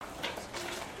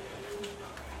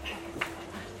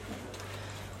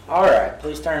All right,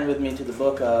 please turn with me to the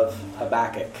book of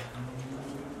Habakkuk.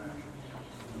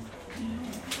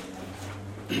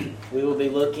 We will be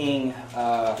looking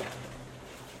at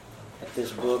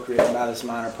this book written by this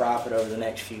minor prophet over the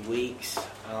next few weeks.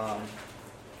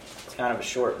 It's kind of a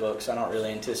short book, so I don't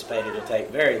really anticipate it to take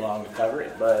very long to cover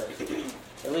it, but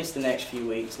at least the next few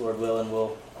weeks, Lord willing,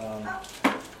 we'll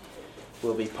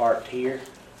be parked here.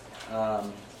 As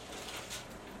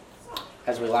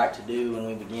we like to do when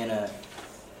we begin a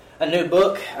new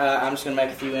book, I'm just going to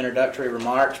make a few introductory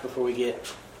remarks before we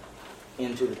get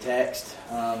into the text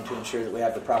to ensure that we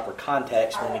have the proper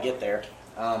context when we get there.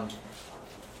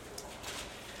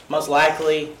 Most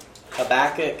likely,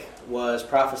 Habakkuk was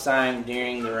prophesying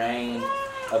during the reign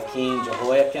of King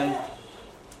Jehoiakim,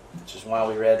 which is why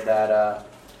we read that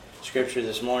scripture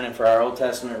this morning for our Old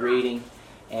Testament reading.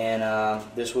 And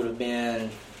this would have been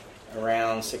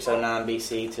around 609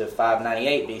 BC to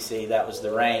 598 BC. That was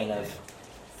the reign of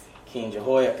King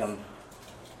Jehoiakim.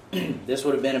 This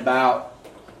would have been about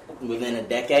within a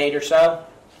decade or so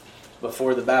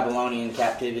before the Babylonian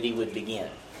captivity would begin.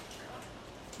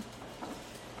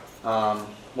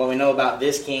 What we know about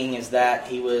this king is that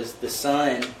he was the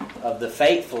son of the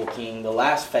faithful king, the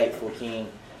last faithful king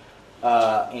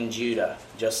in Judah,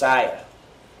 Josiah.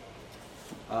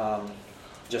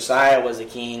 Josiah was a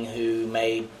king who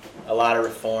made a lot of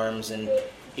reforms, and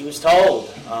he was told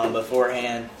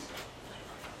beforehand,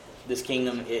 this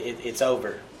kingdom, it's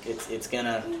over. It's going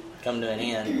to come to an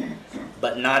end,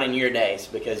 but not in your days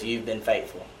because you've been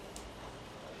faithful.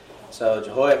 So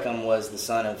Jehoiakim was the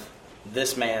son of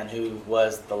this man who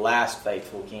was the last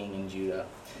faithful king in Judah.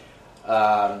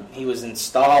 He was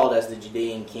installed as the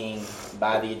Judean king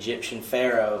by the Egyptian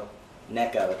pharaoh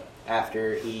Necho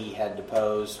after he had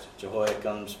deposed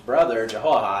Jehoiakim's brother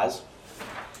Jehoahaz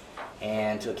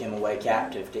and took him away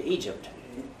captive to Egypt.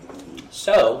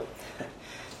 So,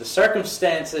 the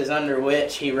circumstances under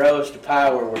which he rose to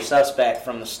power were suspect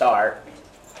from the start,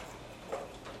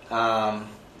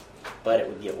 but it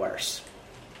would get worse.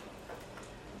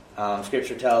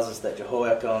 Scripture tells us that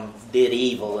Jehoiakim did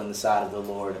evil in the sight of the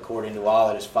Lord according to all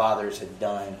that his fathers had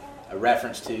done, a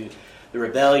reference to the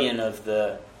rebellion of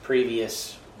the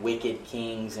previous wicked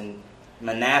kings, and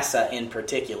Manasseh in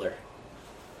particular,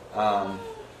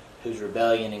 whose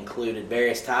rebellion included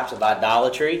various types of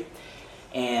idolatry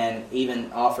and even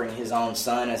offering his own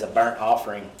son as a burnt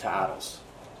offering to idols.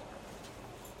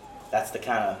 That's the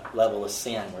kind of level of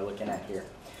sin we're looking at here.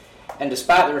 And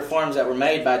despite the reforms that were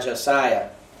made by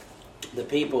Josiah, the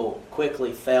people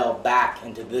quickly fell back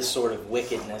into this sort of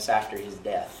wickedness after his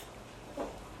death.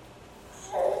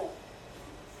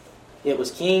 It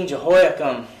was King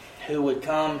Jehoiakim who would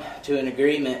come to an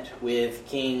agreement with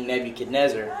King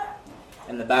Nebuchadnezzar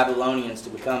and the Babylonians to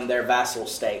become their vassal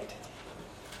state.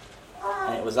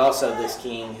 And it was also this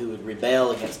king who would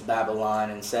rebel against Babylon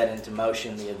and set into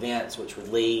motion the events which would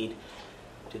lead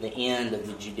to the end of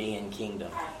the Judean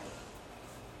kingdom.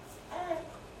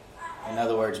 In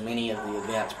other words, many of the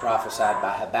events prophesied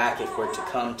by Habakkuk were to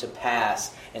come to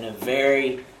pass in a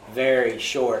very, very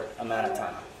short amount of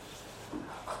time.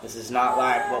 This is not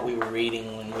like what we were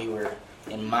reading when we were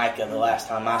in Micah the last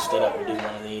time I stood up to do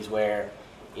one of these, where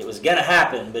it was going to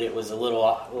happen, but it was a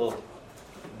little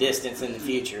distance in the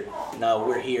future. No,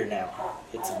 we're here now.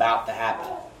 It's about to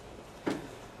happen.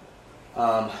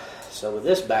 So with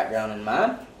this background in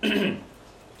mind,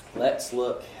 let's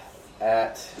look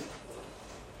at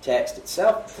text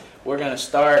itself. We're going to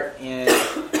start in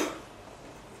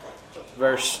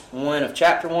verse 1 of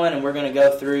chapter 1, and we're going to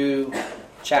go through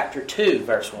chapter 2,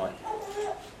 verse 1.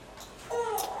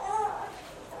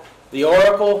 The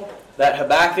oracle that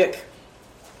Habakkuk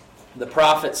the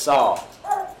prophet saw.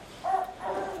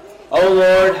 O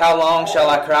Lord, how long shall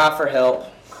I cry for help,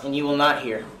 and you will not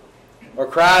hear? Or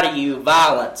cry to you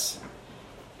violence,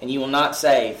 and you will not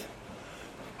save?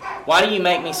 Why do you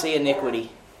make me see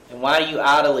iniquity? And why do you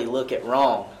idly look at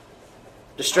wrong?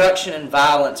 Destruction and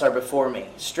violence are before me.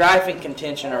 Strife and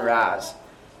contention arise.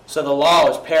 So the law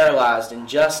is paralyzed, and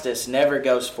justice never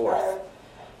goes forth.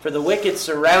 For the wicked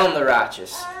surround the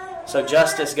righteous, so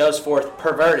justice goes forth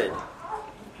perverted.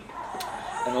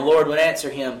 And the Lord would answer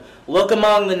him, Look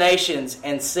among the nations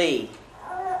and see,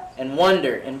 and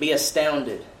wonder and be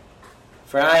astounded.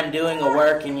 For I am doing a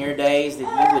work in your days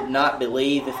that you would not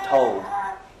believe if told.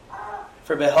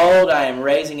 For behold, I am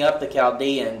raising up the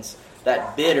Chaldeans,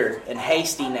 that bitter and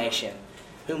hasty nation,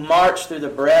 who march through the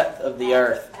breadth of the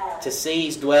earth to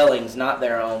seize dwellings not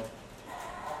their own.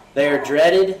 They are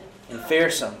dreaded and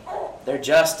fearsome. Their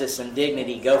justice and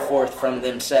dignity go forth from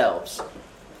themselves.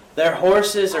 Their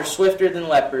horses are swifter than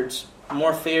leopards,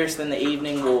 more fierce than the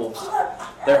evening wolves.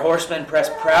 Their horsemen press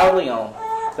proudly on.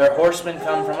 Their horsemen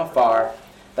come from afar.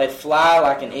 They fly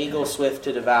like an eagle swift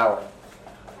to devour.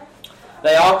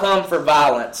 They all come for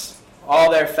violence, all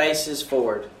their faces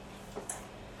forward.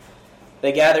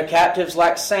 They gather captives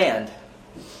like sand.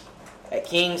 At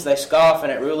kings they scoff,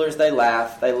 and at rulers they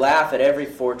laugh. They laugh at every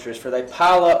fortress, for they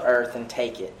pile up earth and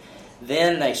take it.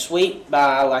 Then they sweep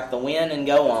by like the wind and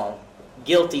go on.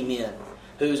 Guilty men,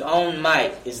 whose own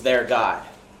might is their God.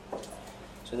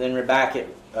 So then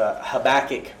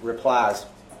Habakkuk replies,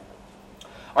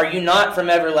 Are you not from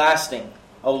everlasting,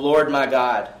 O Lord my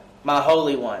God, my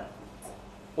Holy One?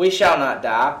 We shall not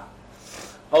die.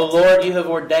 O Lord, you have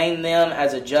ordained them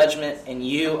as a judgment, and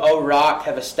you, O Rock,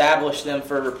 have established them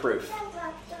for reproof.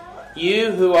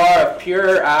 You who are of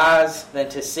purer eyes than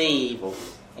to see evil,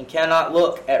 and cannot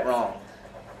look at wrong.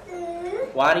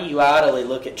 Why do you idly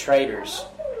look at traitors,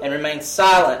 and remain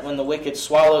silent when the wicked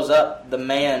swallows up the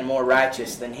man more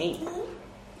righteous than he?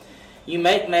 You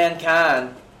make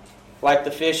mankind like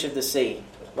the fish of the sea,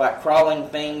 like crawling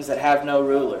things that have no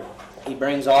ruler. He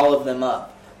brings all of them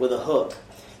up with a hook.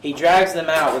 He drags them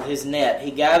out with his net. He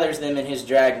gathers them in his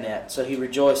dragnet, so he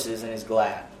rejoices and is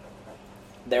glad.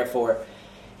 Therefore,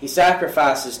 he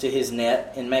sacrifices to his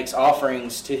net and makes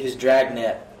offerings to his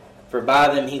dragnet, for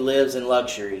by them he lives in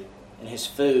luxury, and his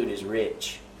food is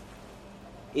rich.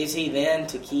 Is he then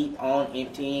to keep on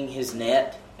emptying his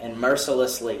net and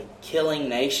mercilessly killing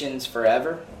nations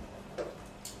forever?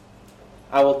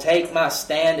 I will take my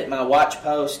stand at my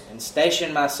watchpost and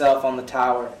station myself on the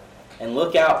tower and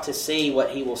look out to see what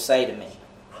he will say to me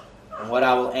and what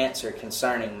I will answer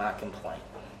concerning my complaint.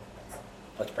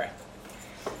 Let's pray.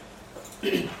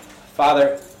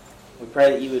 Father, we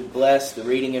pray that you would bless the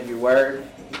reading of your word.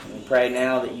 We pray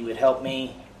now that you would help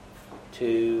me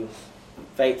to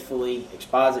faithfully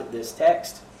exposit this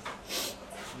text.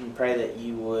 We pray that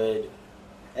you would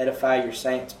edify your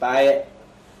saints by it,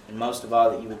 and most of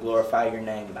all that you would glorify your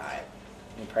name by it.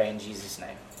 We pray in Jesus'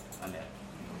 name. Amen.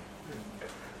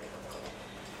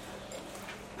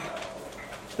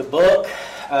 The book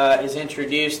is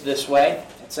introduced this way.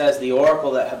 It says the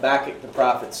oracle that Habakkuk the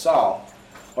prophet saw,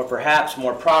 or perhaps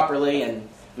more properly, and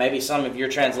maybe some of your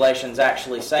translations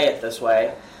actually say it this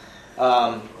way,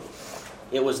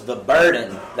 it was the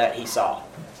burden that he saw.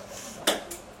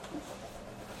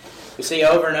 We see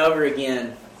over and over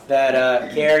again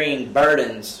that carrying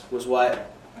burdens was what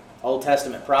Old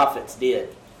Testament prophets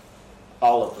did.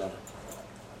 All of them.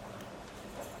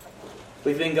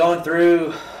 We've been going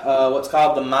through what's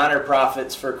called the minor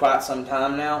prophets for quite some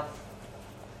time now.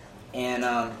 And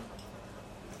I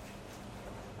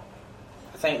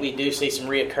think we do see some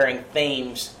reoccurring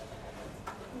themes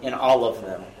in all of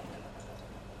them.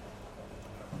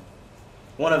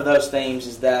 One of those themes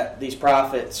is that these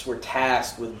prophets were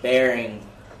tasked with bearing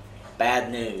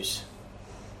bad news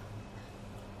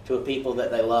to a people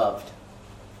that they loved.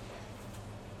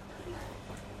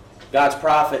 God's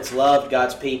prophets loved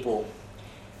God's people,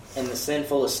 and the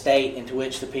sinful estate into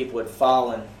which the people had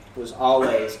fallen was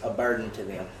always a burden to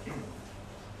them.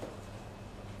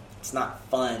 It's not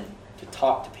fun to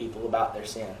talk to people about their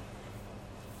sin,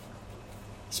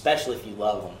 especially if you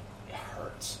love them. It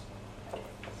hurts.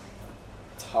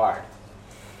 It's hard.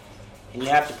 And you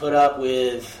have to put up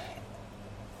with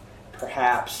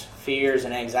perhaps fears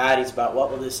and anxieties about what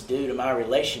will this do to my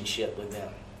relationship with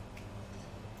them.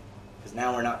 Because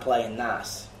now we're not playing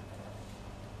nice.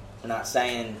 We're not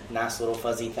saying nice little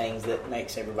fuzzy things that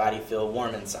makes everybody feel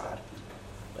warm inside.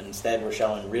 But instead we're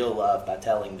showing real love by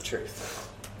telling the truth.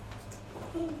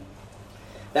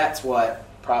 That's what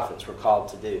prophets were called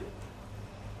to do.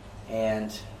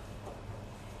 And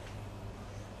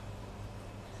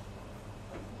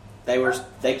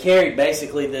they carried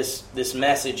basically this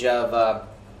message of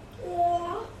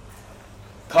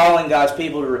calling God's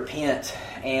people to repent,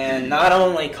 and not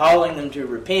only calling them to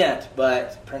repent,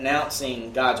 but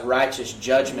pronouncing God's righteous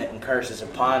judgment and curses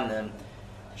upon them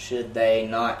should they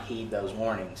not heed those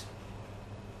warnings.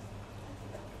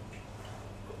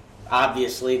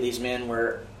 Obviously, these men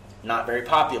were not very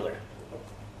popular.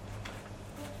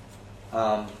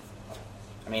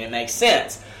 It makes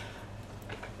sense.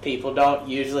 People don't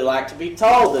usually like to be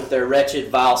told that they're wretched,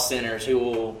 vile sinners who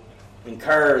will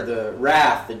incur the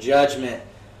wrath, the judgment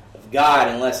of God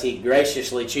unless He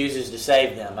graciously chooses to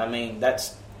save them.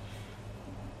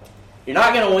 You're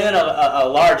not going to win a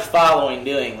large following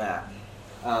doing that.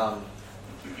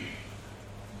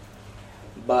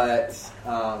 But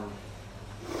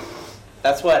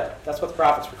that's what the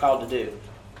prophets were called to do.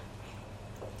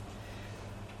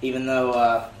 Even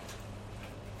though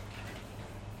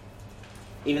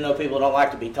people don't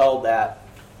like to be told that,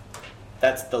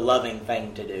 that's the loving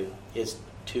thing to do, is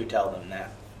to tell them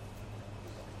that.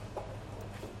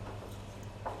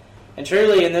 And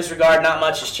truly, in this regard, not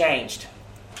much has changed.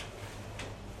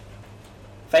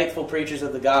 Faithful preachers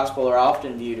of the gospel are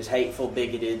often viewed as hateful,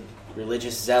 bigoted,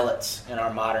 religious zealots in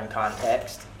our modern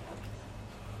context.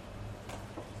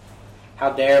 How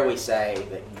dare we say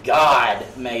that God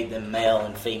made them male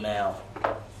and female,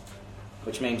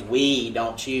 which means we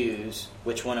don't choose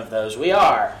which one of those we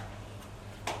are.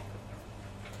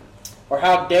 Or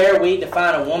how dare we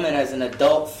define a woman as an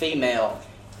adult female,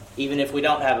 even if we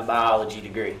don't have a biology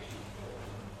degree.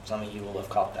 Some of you will have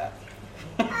caught that.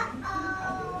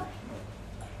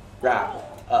 Right.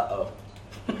 Uh-oh.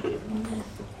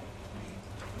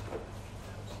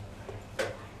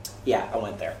 Yeah, I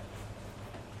went there.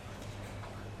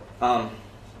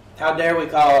 How dare we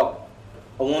call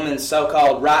a woman's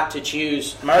so-called right to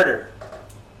choose murder?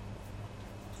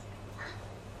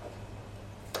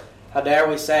 How dare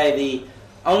we say the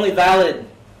only valid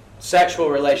sexual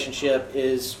relationship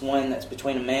is one that's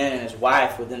between a man and his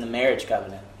wife within the marriage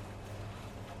covenant?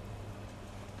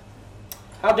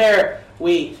 How dare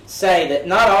we say that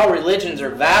not all religions are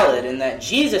valid and that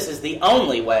Jesus is the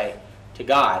only way to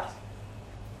God?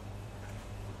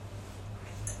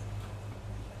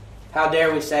 How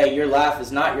dare we say your life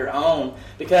is not your own,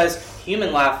 because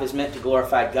human life is meant to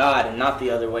glorify God and not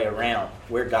the other way around.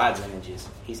 We're God's images.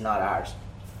 He's not ours.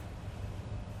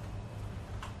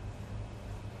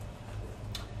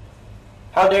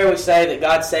 How dare we say that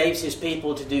God saves His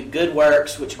people to do good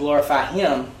works which glorify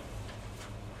Him,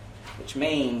 which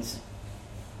means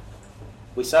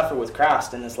we suffer with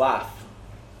Christ in this life.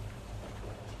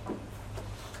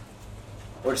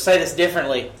 Or to say this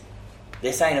differently,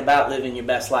 this ain't about living your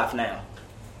best life now.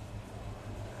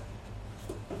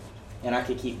 And I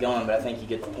could keep going, but I think you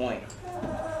get the point.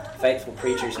 Faithful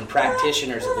preachers and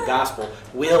practitioners of the gospel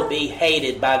will be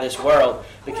hated by this world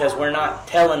because we're not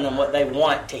telling them what they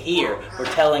want to hear. We're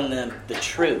telling them the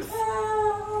truth.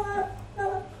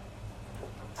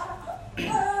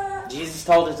 Jesus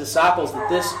told His disciples that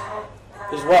this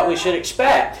is what we should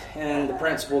expect, and the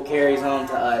principle carries on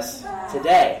to us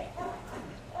today.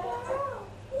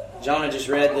 Jonah just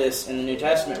read this in the New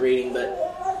Testament reading,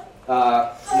 but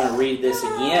I'm going to read this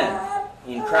again.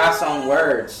 In Christ's own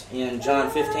words, in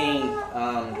John 15,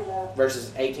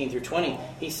 verses 18 through 20,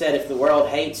 He said, "If the world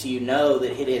hates you, know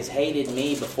that it has hated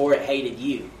me before it hated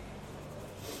you.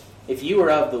 If you were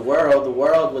of the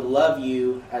world would love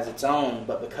you as its own,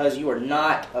 but because you are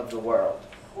not of the world,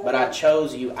 but I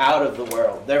chose you out of the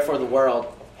world, therefore the world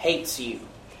hates you.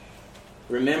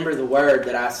 Remember the word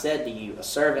that I said to you, a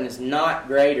servant is not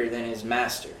greater than his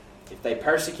master. If they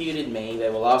persecuted me, they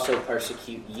will also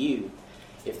persecute you.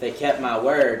 If they kept my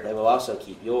word, they will also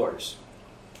keep yours."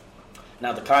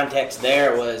 Now the context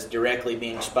there was directly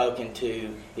being spoken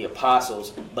to the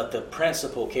apostles, but the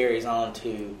principle carries on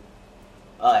to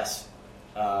us,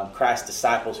 Christ's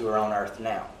disciples who are on earth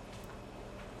now.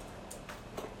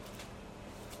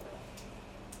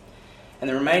 And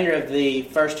the remainder of the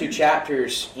first two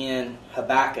chapters in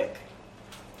Habakkuk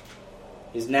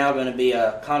is now going to be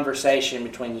a conversation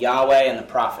between Yahweh and the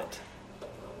prophet.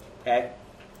 Okay?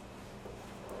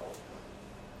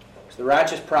 So the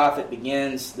righteous prophet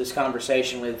begins this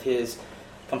conversation with his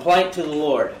complaint to the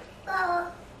Lord.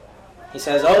 He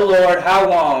says, "O Lord, how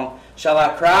long shall I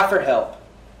cry for help,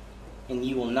 and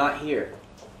you will not hear?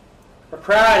 Or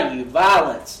cry to you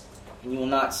violence, and you will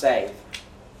not save?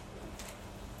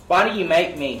 Why do you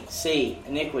make me see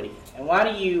iniquity? And why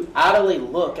do you idly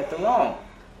look at the wrong?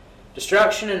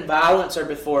 Destruction and violence are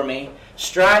before me.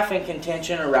 Strife and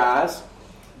contention arise.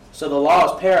 So the law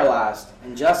is paralyzed,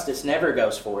 and justice never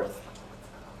goes forth.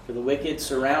 For the wicked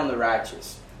surround the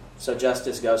righteous, so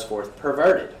justice goes forth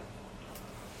perverted."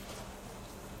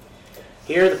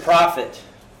 Here the prophet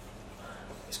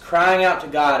is crying out to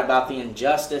God about the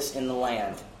injustice in the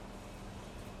land.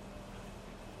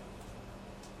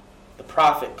 The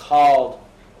prophet called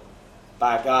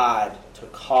by God to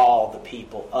call the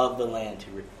people of the land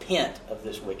to repent of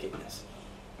this wickedness.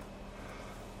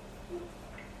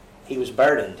 He was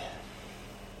burdened.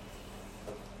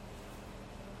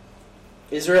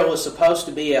 Israel was supposed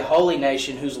to be a holy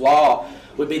nation whose law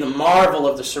would be the marvel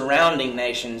of the surrounding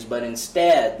nations, but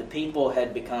instead the people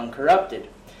had become corrupted.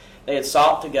 They had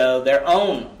sought to go their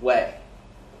own way.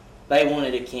 They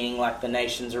wanted a king like the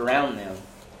nations around them,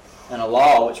 and a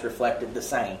law which reflected the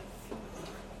same.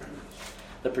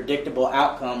 The predictable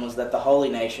outcome was that the holy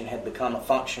nation had become a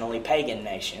functionally pagan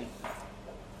nation,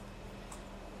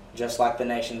 just like the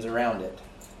nations around it.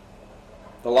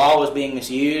 The law was being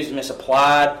misused,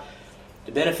 misapplied,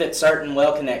 to benefit certain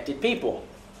well-connected people.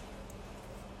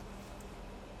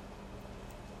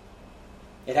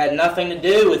 It had nothing to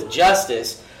do with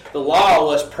justice. The law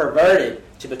was perverted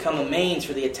to become a means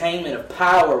for the attainment of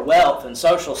power, wealth, and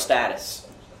social status.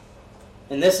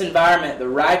 In this environment, the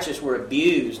righteous were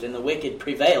abused and the wicked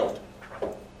prevailed.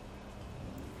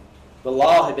 The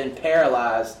law had been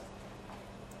paralyzed,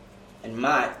 and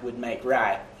might would make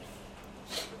right.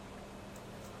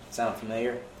 Sound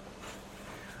familiar?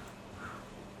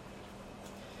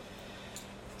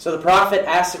 So the prophet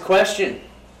asks a question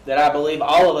that I believe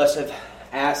all of us have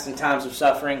asked in times of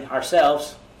suffering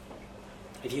ourselves.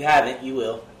 If you haven't, you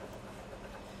will.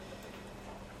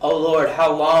 O Lord,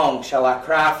 how long shall I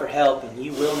cry for help and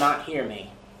you will not hear me?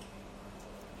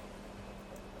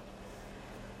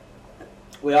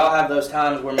 We all have those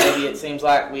times where maybe it seems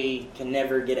like we can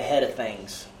never get ahead of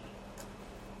things.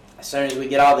 As soon as we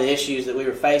get all the issues that we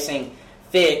were facing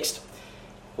fixed,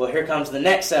 well, here comes the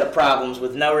next set of problems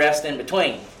with no rest in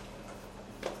between.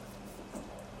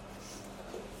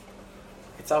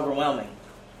 It's overwhelming.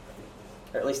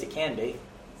 Or at least it can be.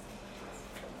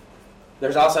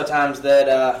 There's also times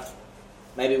that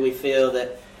maybe we feel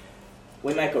that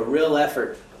we make a real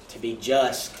effort to be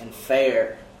just and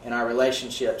fair in our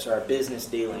relationships or our business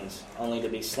dealings, only to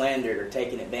be slandered or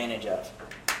taken advantage of.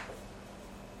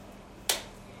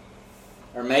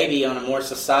 Or maybe on a more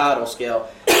societal scale,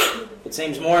 it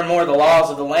seems more and more the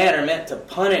laws of the land are meant to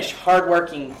punish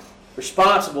hardworking,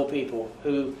 responsible people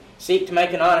who seek to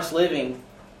make an honest living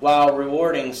while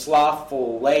rewarding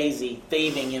slothful, lazy,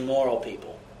 thieving, immoral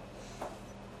people.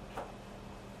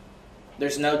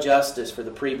 There's no justice for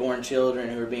the preborn children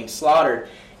who are being slaughtered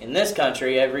in this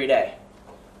country every day.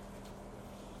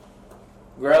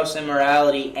 Gross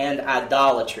immorality and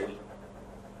idolatry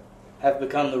have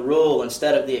become the rule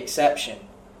instead of the exception.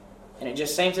 And it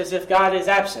just seems as if God is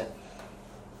absent.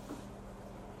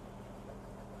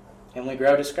 And we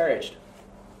grow discouraged.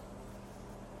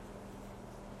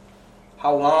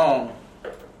 How long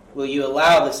will you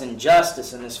allow this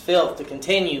injustice and this filth to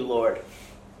continue, Lord?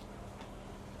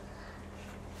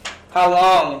 How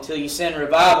long until you send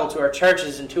revival to our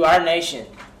churches and to our nation?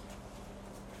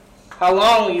 How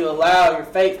long will you allow your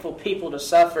faithful people to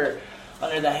suffer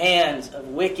under the hands of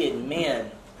wicked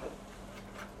men?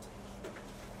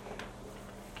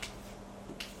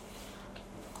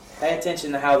 Pay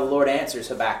attention to how the Lord answers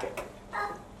Habakkuk.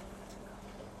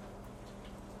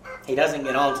 He doesn't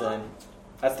get on to him.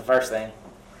 That's the first thing.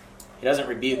 He doesn't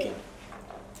rebuke him.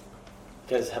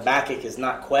 Because Habakkuk is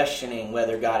not questioning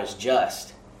whether God is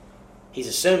just. He's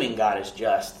assuming God is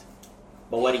just.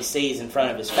 But what he sees in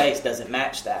front of his face doesn't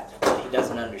match that. He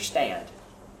doesn't understand.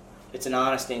 It's an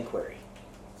honest inquiry.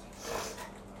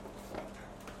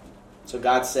 So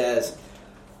God says,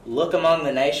 look among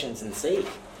the nations and see.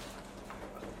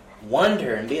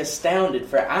 Wonder and be astounded,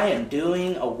 for I am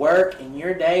doing a work in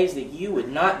your days that you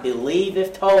would not believe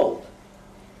if told.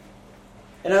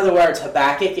 In other words,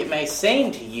 Habakkuk, it may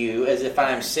seem to you as if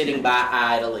I am sitting by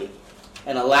idly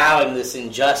and allowing this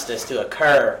injustice to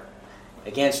occur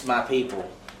against my people.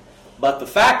 But the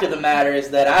fact of the matter is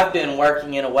that I've been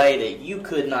working in a way that you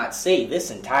could not see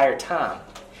this entire time.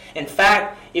 In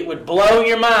fact, it would blow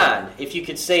your mind if you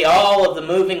could see all of the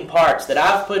moving parts that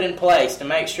I've put in place to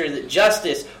make sure that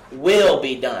justice will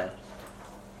be done.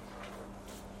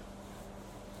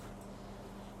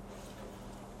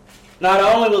 Not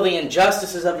only will the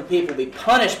injustices of the people be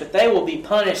punished, but they will be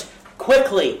punished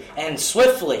quickly and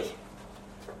swiftly.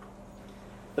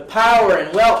 The power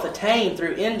and wealth attained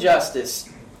through injustice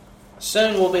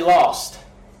soon will be lost.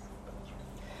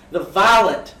 The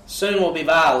violent soon will be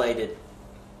violated.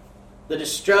 The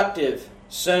destructive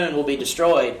soon will be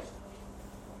destroyed.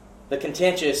 The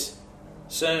contentious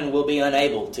soon will be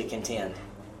unable to contend.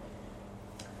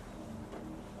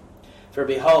 For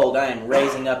behold, I am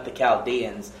raising up the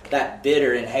Chaldeans, that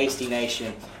bitter and hasty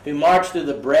nation, who march through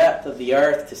the breadth of the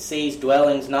earth to seize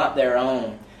dwellings not their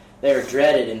own. They are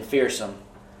dreaded and fearsome.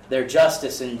 Their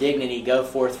justice and dignity go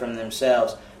forth from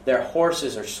themselves. Their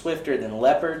horses are swifter than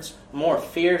leopards, more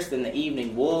fierce than the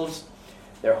evening wolves.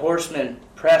 Their horsemen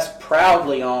press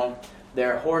proudly on.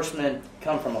 Their horsemen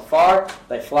come from afar.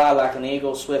 They fly like an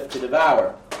eagle, swift to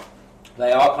devour.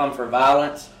 They all come for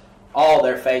violence, all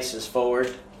their faces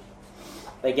forward.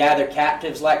 They gather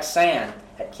captives like sand.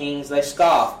 At kings they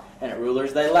scoff, and at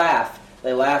rulers they laugh.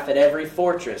 They laugh at every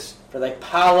fortress, for they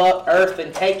pile up earth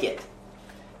and take it.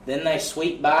 Then they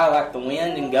sweep by like the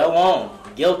wind and go on,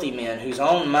 guilty men whose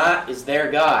own might is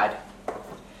their God.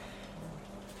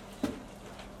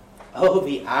 Oh,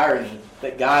 the irony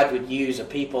that God would use a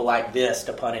people like this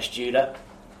to punish Judah.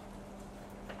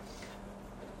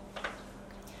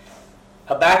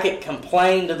 Habakkuk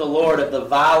complained to the Lord of the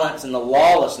violence and the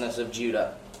lawlessness of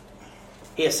Judah.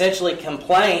 He essentially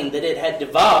complained that it had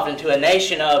devolved into a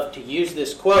nation of, to use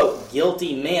this quote,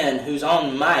 guilty men whose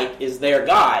own might is their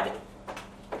God.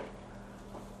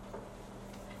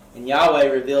 And Yahweh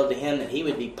revealed to him that he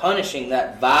would be punishing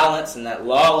that violence and that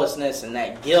lawlessness and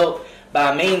that guilt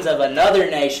by means of another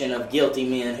nation of guilty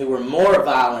men who were more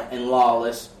violent and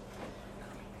lawless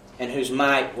and whose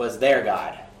might was their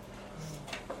God.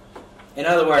 In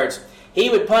other words, he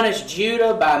would punish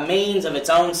Judah by means of its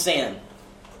own sin.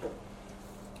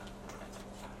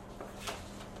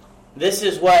 This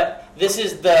is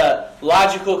the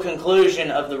logical conclusion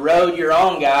of the road you're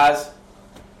on, guys.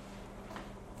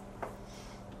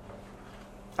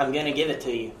 I'm going to give it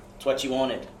to you. It's what you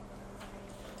wanted.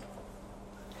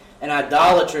 An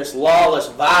idolatrous, lawless,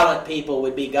 violent people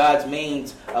would be God's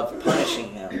means of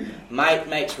punishing them. Might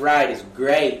makes right is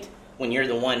great when you're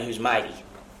the one who's mighty.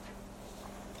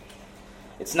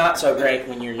 It's not so great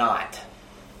when you're not.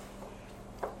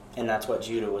 And that's what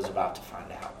Judah was about to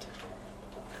find out.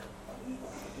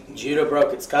 Judah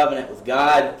broke its covenant with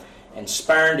God and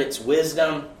spurned its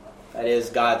wisdom, that is,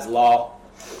 God's law,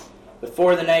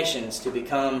 before the nations to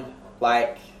become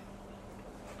like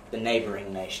the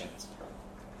neighboring nations.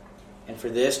 And for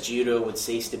this, Judah would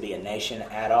cease to be a nation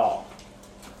at all.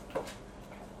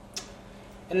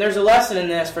 And there's a lesson in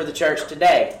this for the church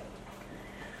today.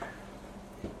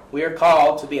 We are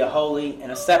called to be a holy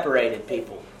and a separated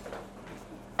people.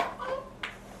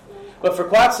 But for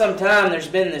quite some time, there's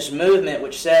been this movement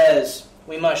which says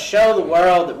we must show the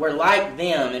world that we're like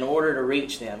them in order to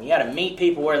reach them. You got to meet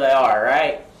people where they are,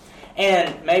 right?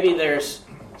 And maybe there's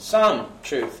some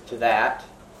truth to that.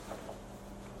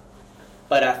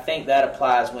 But I think that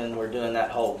applies when we're doing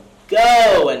that whole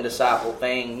go and disciple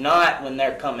thing, not when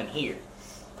they're coming here.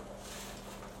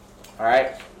 All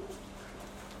right?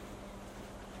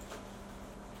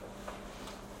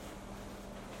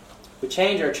 We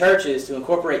change our churches to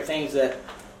incorporate things that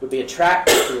would be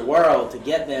attractive to the world to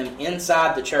get them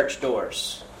inside the church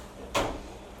doors.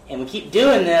 And we keep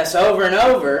doing this over and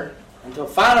over until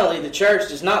finally the church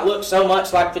does not look so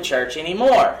much like the church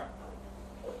anymore.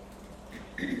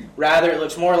 Rather, it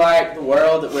looks more like the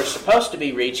world that we're supposed to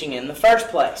be reaching in the first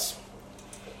place.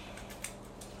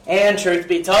 And truth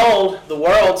be told, the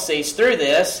world sees through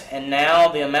this, and now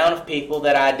the amount of people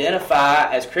that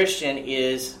identify as Christian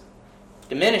is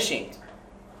diminishing.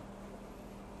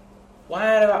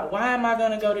 Why am I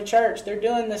going to go to church? They're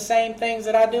doing the same things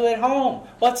that I do at home.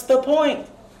 What's the point?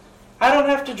 I don't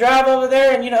have to drive over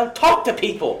there and, talk to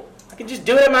people. I can just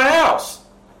do it at my house.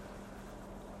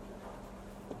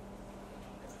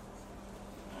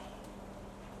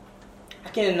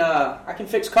 I can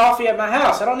fix coffee at my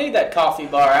house. I don't need that coffee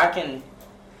bar. I can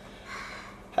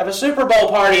have a Super Bowl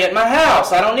party at my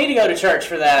house. I don't need to go to church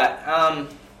for that.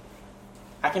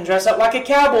 I can dress up like a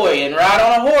cowboy and ride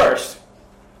on a horse.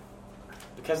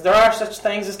 Because there are such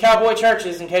things as cowboy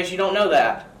churches, in case you don't know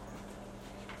that.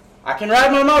 I can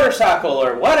ride my motorcycle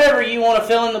or whatever you want to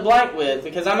fill in the blank with,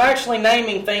 because I'm actually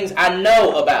naming things I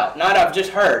know about, not I've just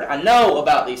heard. I know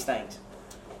about these things.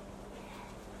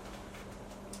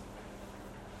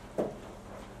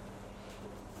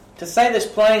 To say this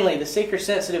plainly, the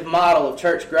seeker-sensitive model of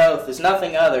church growth is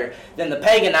nothing other than the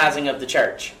paganizing of the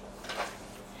church.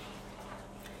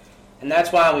 And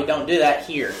that's why we don't do that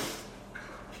here.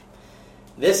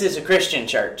 This is a Christian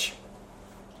church.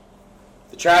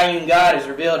 The triune God has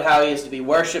revealed how He is to be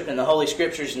worshipped in the Holy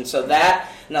Scriptures, and so that,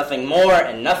 nothing more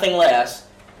and nothing less,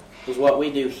 is what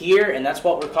we do here, and that's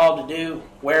what we're called to do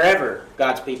wherever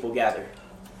God's people gather.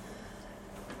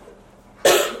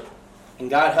 And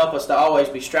God help us to always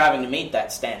be striving to meet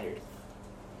that standard.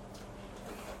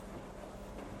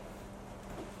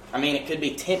 I mean, it could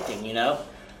be tempting,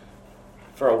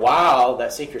 For a while,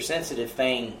 that seeker-sensitive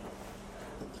thing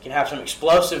can have some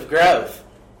explosive growth.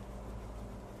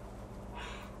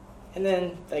 And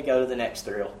then they go to the next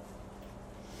thrill.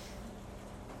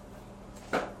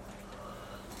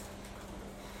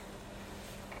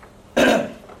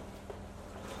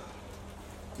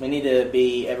 We need to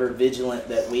be ever vigilant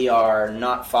that we are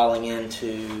not falling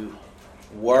into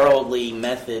worldly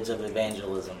methods of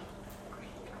evangelism.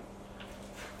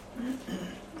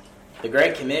 The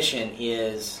Great Commission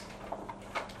is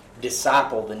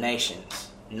disciple the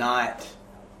nations, not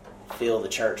fill the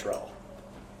church roll.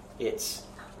 It's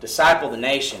disciple the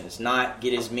nations, not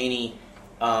get as many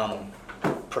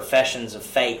professions of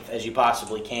faith as you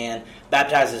possibly can,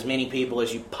 baptize as many people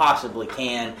as you possibly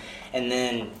can, and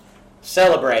then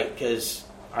celebrate because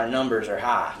our numbers are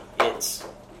high. It's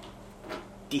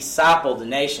disciple the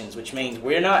nations, which means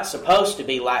we're not supposed to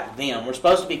be like them. We're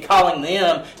supposed to be calling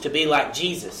them to be like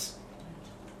Jesus.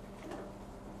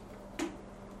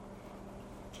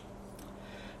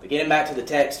 getting back to the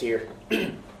text here,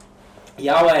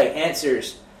 Yahweh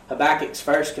answers Habakkuk's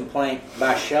first complaint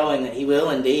by showing that he will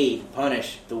indeed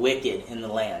punish the wicked in the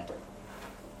land.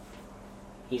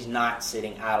 He's not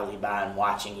sitting idly by and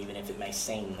watching, even if it may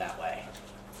seem that way.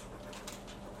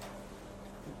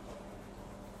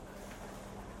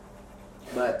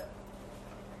 But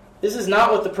this is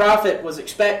not what the prophet was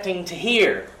expecting to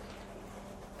hear.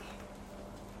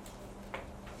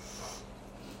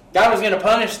 God was going to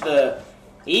punish the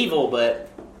evil, but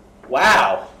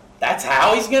wow, that's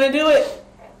how he's going to do it?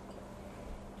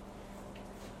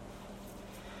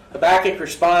 Habakkuk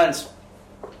responds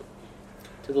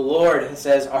to the Lord and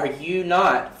says, "Are you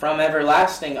not from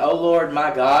everlasting, O Lord,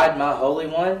 my God, my Holy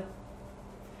One?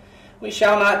 We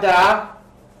shall not die.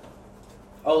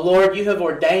 O Lord, you have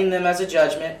ordained them as a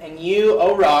judgment, and you,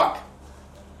 O Rock,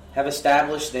 have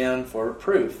established them for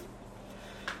reproof."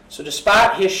 So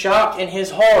despite his shock and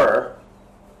his horror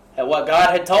at what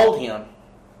God had told him,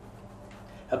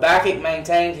 Habakkuk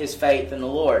maintained his faith in the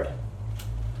Lord.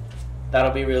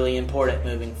 That'll be really important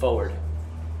moving forward.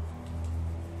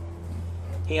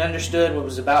 He understood what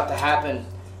was about to happen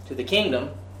to the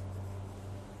kingdom.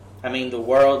 I mean, the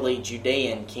worldly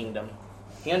Judean kingdom.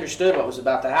 He understood what was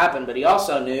about to happen, but he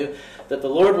also knew that the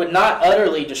Lord would not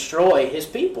utterly destroy his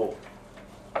people.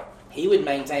 He would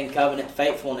maintain covenant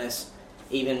faithfulness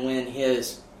even when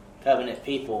his covenant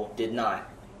people did not.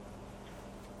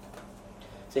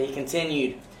 So he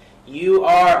continued, "You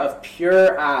are of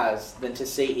purer eyes than to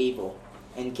see evil,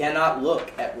 and cannot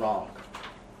look at wrong."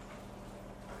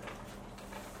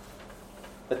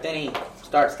 But then he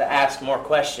starts to ask more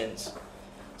questions.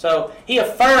 So he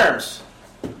affirms,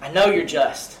 "I know you're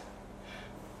just.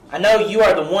 I know you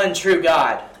are the one true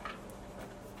God.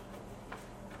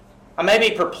 I may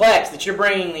be perplexed that you're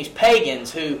bringing these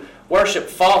pagans who worship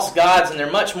false gods and they're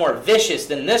much more vicious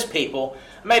than this people.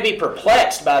 I may be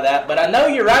perplexed by that, but I know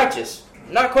you're righteous.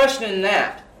 I'm not questioning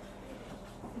that.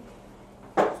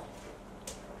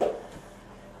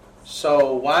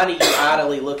 So why do you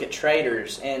idly look at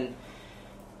traitors and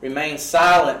remain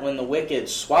silent when the wicked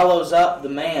swallows up the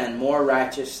man more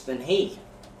righteous than he?"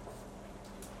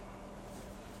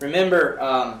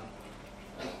 Remember,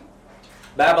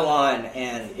 Babylon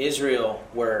and Israel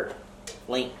were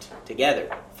linked together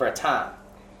for a time.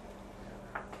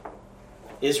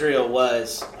 Israel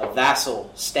was a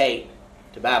vassal state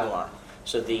to Babylon.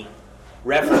 So the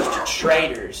reference to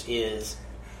traitors is,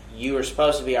 you were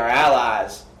supposed to be our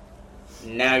allies,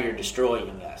 now you're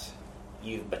destroying us.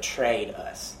 You've betrayed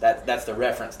us. That's the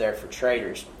reference there for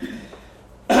traitors.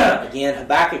 Again,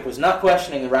 Habakkuk was not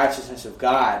questioning the righteousness of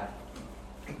God,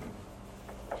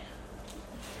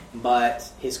 but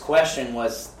his question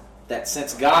was that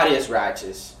since God is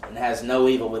righteous and has no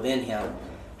evil within him,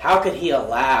 how could he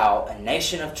allow a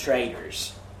nation of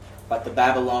traitors like the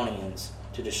Babylonians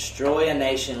to destroy a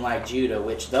nation like Judah,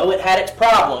 which, though it had its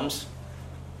problems,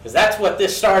 because that's what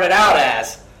this started out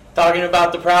as, talking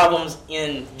about the problems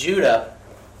in Judah,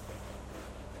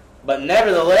 but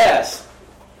nevertheless,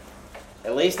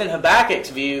 at least in Habakkuk's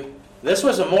view, this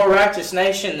was a more righteous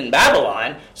nation than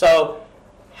Babylon, so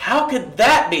how could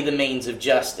that be the means of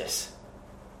justice?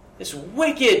 This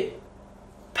wicked,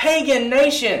 pagan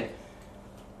nation,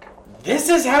 this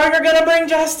is how you're going to bring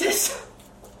justice?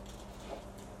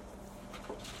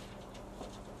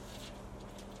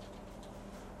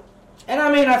 And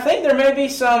I think there may be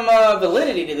some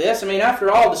validity to this.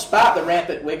 After all, despite the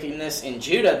rampant wickedness in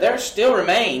Judah, there still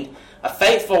remained a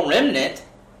faithful remnant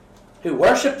who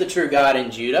worshiped the true God in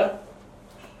Judah.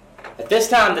 At this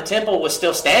time, the temple was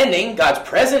still standing. God's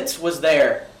presence was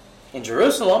there in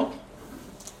Jerusalem.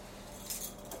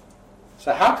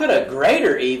 So how could a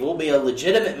greater evil be a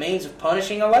legitimate means of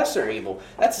punishing a lesser evil?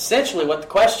 That's essentially what the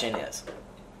question is.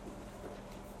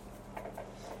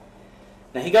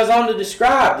 Now he goes on to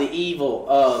describe the evil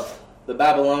of the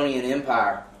Babylonian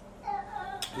Empire.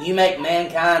 "You make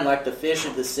mankind like the fish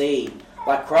of the sea,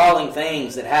 like crawling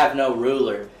things that have no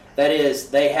ruler." That is,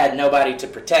 they had nobody to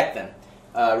protect them.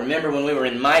 Remember when we were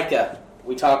in Micah,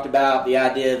 we talked about the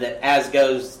idea that as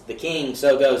goes the king,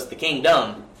 so goes the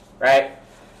kingdom, right?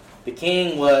 The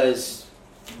king was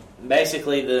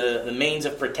basically the means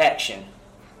of protection.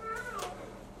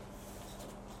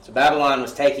 So Babylon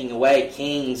was taking away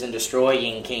kings and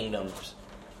destroying kingdoms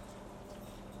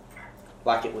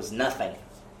like it was nothing.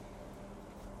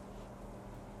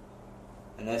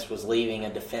 And this was leaving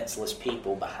a defenseless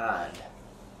people behind.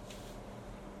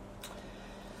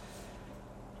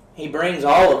 He brings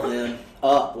all of them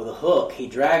up with a hook. He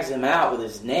drags them out with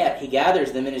his net. He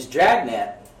gathers them in his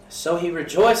dragnet. So he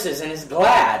rejoices and is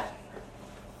glad.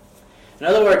 In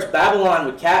other words, Babylon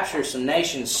would capture some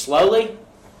nations slowly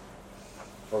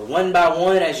or one by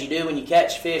one as you do when you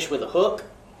catch fish with a hook.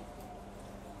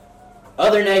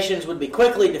 Other nations would be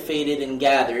quickly defeated and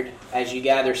gathered as you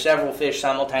gather several fish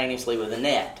simultaneously with a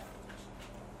net.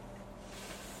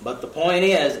 But the point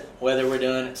is, whether we're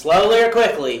doing it slowly or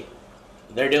quickly,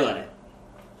 they're doing it.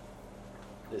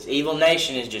 This evil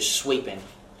nation is just sweeping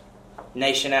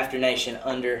nation after nation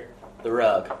under the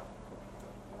rug.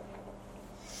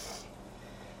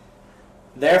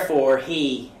 Therefore,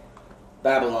 he,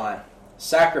 Babylon,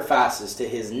 sacrifices to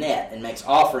his net and makes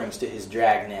offerings to his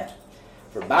dragnet.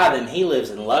 For by them he lives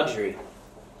in luxury,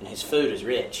 and his food is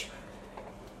rich.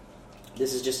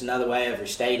 This is just another way of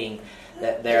restating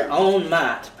that their own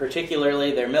might,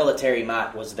 particularly their military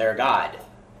might, was their God.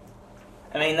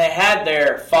 I mean, they had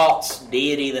their false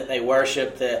deity that they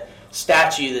worshiped, the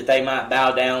statue that they might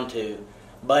bow down to,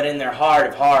 but in their heart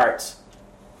of hearts,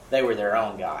 they were their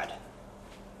own God.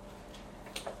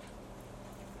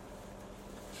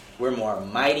 We're more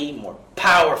mighty, more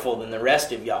powerful than the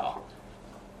rest of y'all.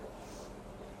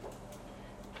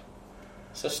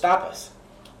 So stop us.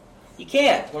 You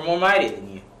can't. We're more mighty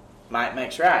than you. Might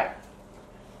makes right.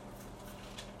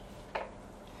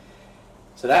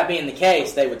 So that being the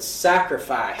case, they would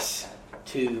sacrifice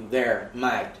to their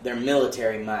might, their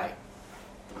military might.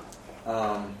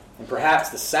 And perhaps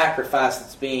the sacrifice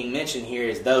that's being mentioned here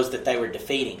is those that they were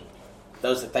defeating,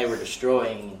 those that they were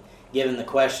destroying. Given the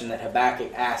question that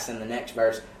Habakkuk asks in the next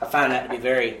verse, I find that to be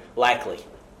very likely.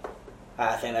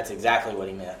 I think that's exactly what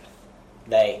he meant.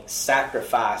 They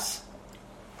sacrifice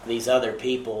these other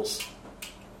peoples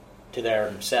to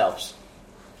themselves.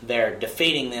 They're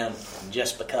defeating them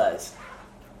just because.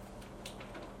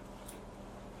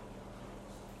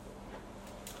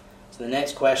 So the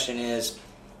next question is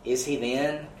he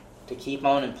then to keep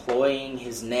on employing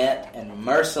his net and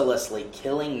mercilessly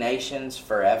killing nations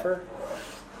forever?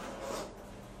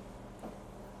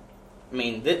 I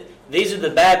mean, these are the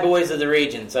bad boys of the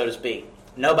region, so to speak.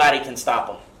 Nobody can stop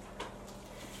them.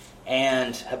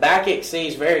 And Habakkuk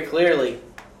sees very clearly,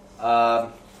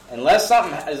 unless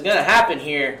something is going to happen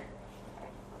here,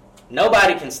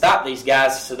 nobody can stop these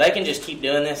guys, so they can just keep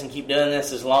doing this and keep doing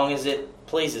this as long as it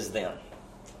pleases them.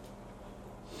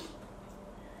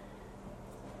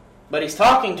 But he's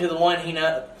talking to the one he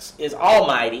knows is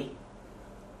almighty,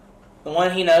 the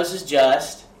one he knows is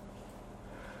just.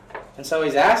 And so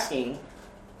he's asking,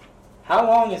 how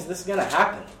long is this going to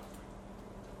happen?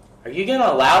 Are you going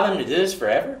to allow them to do this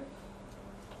forever?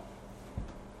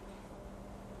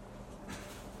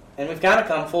 And we've kind of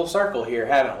come full circle here,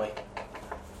 haven't we?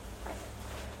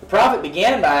 The prophet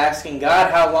began by asking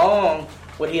God how long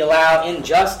would he allow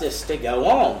injustice to go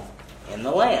on in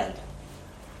the land.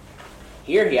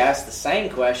 Here he asks the same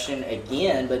question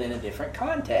again, but in a different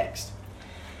context.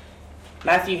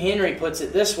 Matthew Henry puts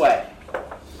it this way,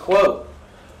 quote,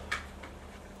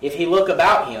 "If he look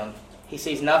about him, he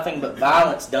sees nothing but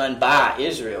violence done by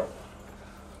Israel.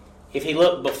 If he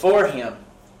look before him,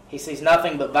 he sees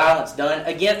nothing but violence done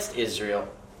against Israel.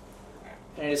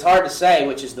 And it is hard to say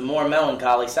which is the more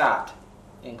melancholy sight."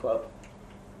 End quote.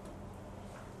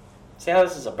 See how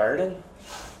this is a burden?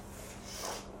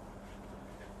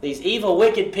 These evil,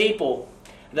 wicked people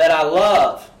that I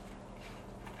love,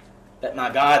 that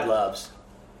my God loves,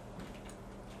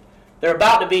 they're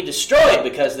about to be destroyed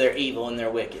because they're evil and they're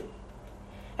wicked.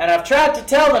 And I've tried to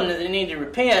tell them that they need to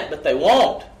repent, but they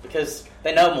won't because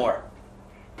they know more.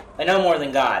 They know more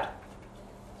than God.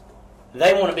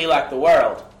 They want to be like the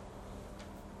world,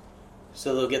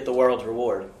 so they'll get the world's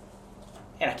reward.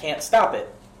 And I can't stop it.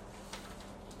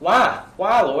 Why?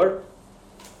 Why, Lord?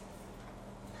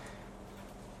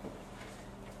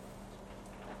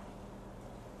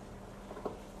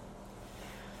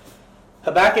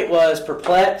 Habakkuk was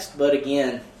perplexed, but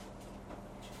again,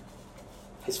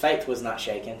 his faith was not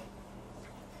shaken.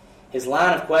 His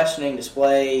line of questioning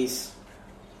displays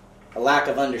a lack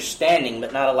of understanding,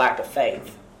 but not a lack of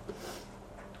faith.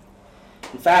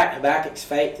 In fact, Habakkuk's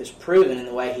faith is proven in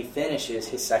the way he finishes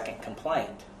his second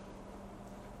complaint.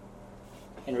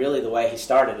 And really the way he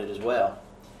started it as well.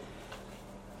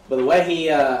 But the way he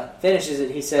finishes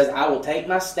it, he says, "I will take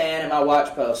my stand at my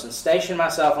watchpost and station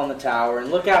myself on the tower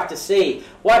and look out to see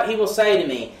what he will say to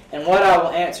me and what I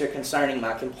will answer concerning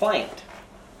my complaint."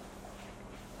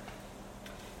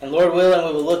 And Lord willing,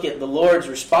 we will look at the Lord's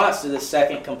response to this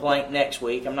second complaint next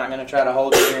week. I'm not going to try to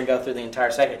hold it here and go through the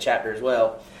entire second chapter as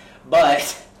well.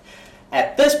 But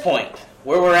at this point,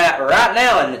 where we're at right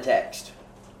now in the text,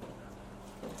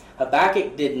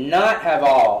 Habakkuk did not have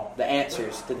all the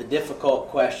answers to the difficult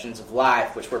questions of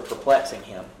life which were perplexing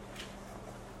him.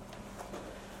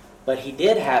 But he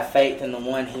did have faith in the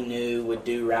one he knew would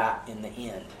do right in the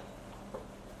end.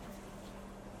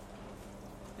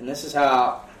 And this is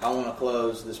how I want to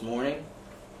close this morning.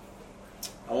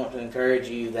 I want to encourage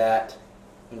you that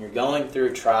when you're going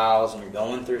through trials and you're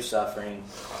going through suffering,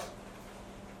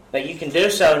 that you can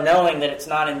do so knowing that it's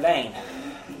not in vain.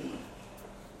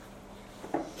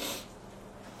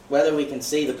 Whether we can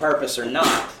see the purpose or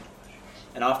not,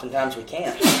 and oftentimes we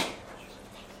can't,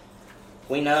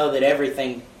 we know that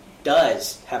everything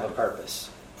does have a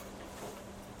purpose.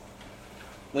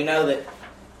 We know that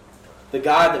the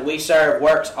God that we serve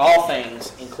works all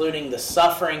things, including the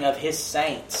suffering of His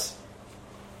saints,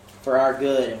 for our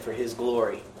good and for His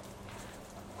glory.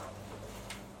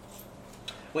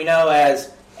 We know,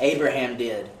 as Abraham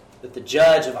did, that the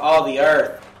judge of all the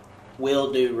earth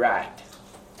will do right.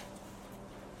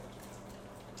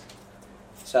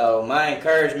 So my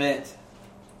encouragement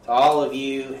to all of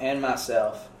you and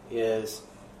myself is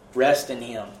rest in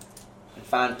Him and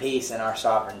find peace in our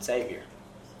sovereign Savior.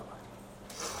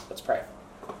 Let's pray.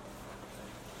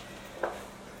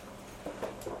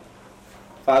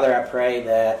 Father, I pray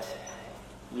that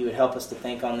you would help us to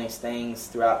think on these things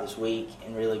throughout this week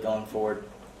and really going forward.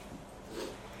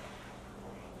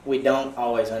 We don't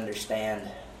always understand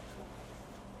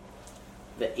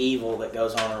the evil that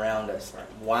goes on around us.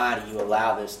 Why do you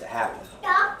allow this to happen?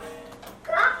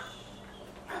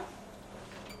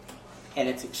 And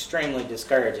it's extremely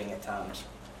discouraging at times.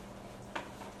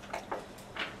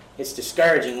 It's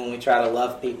discouraging when we try to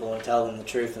love people and tell them the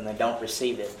truth and they don't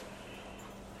receive it.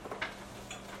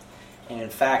 And in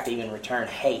fact, even return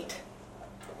hate.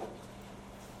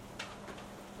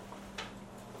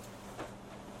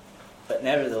 But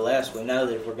nevertheless, we know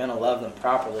that if we're going to love them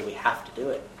properly, we have to do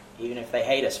it. Even if they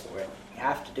hate us for it, we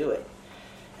have to do it.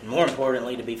 And more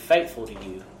importantly, to be faithful to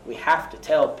you, we have to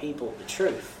tell people the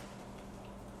truth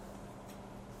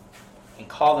and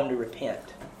call them to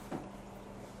repent.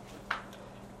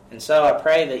 And so I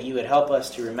pray that you would help us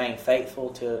to remain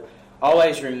faithful, to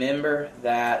always remember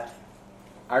that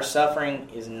our suffering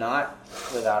is not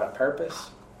without a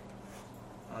purpose.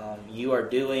 You are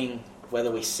doing,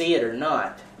 whether we see it or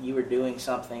not, you are doing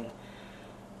something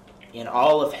in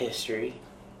all of history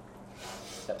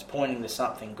that's pointing to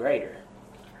something greater.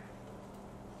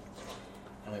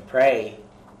 And we pray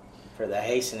for the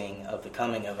hastening of the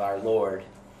coming of our Lord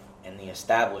and the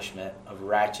establishment of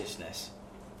righteousness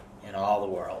in all the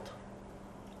world.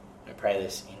 We pray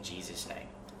this in Jesus' name.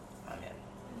 Amen.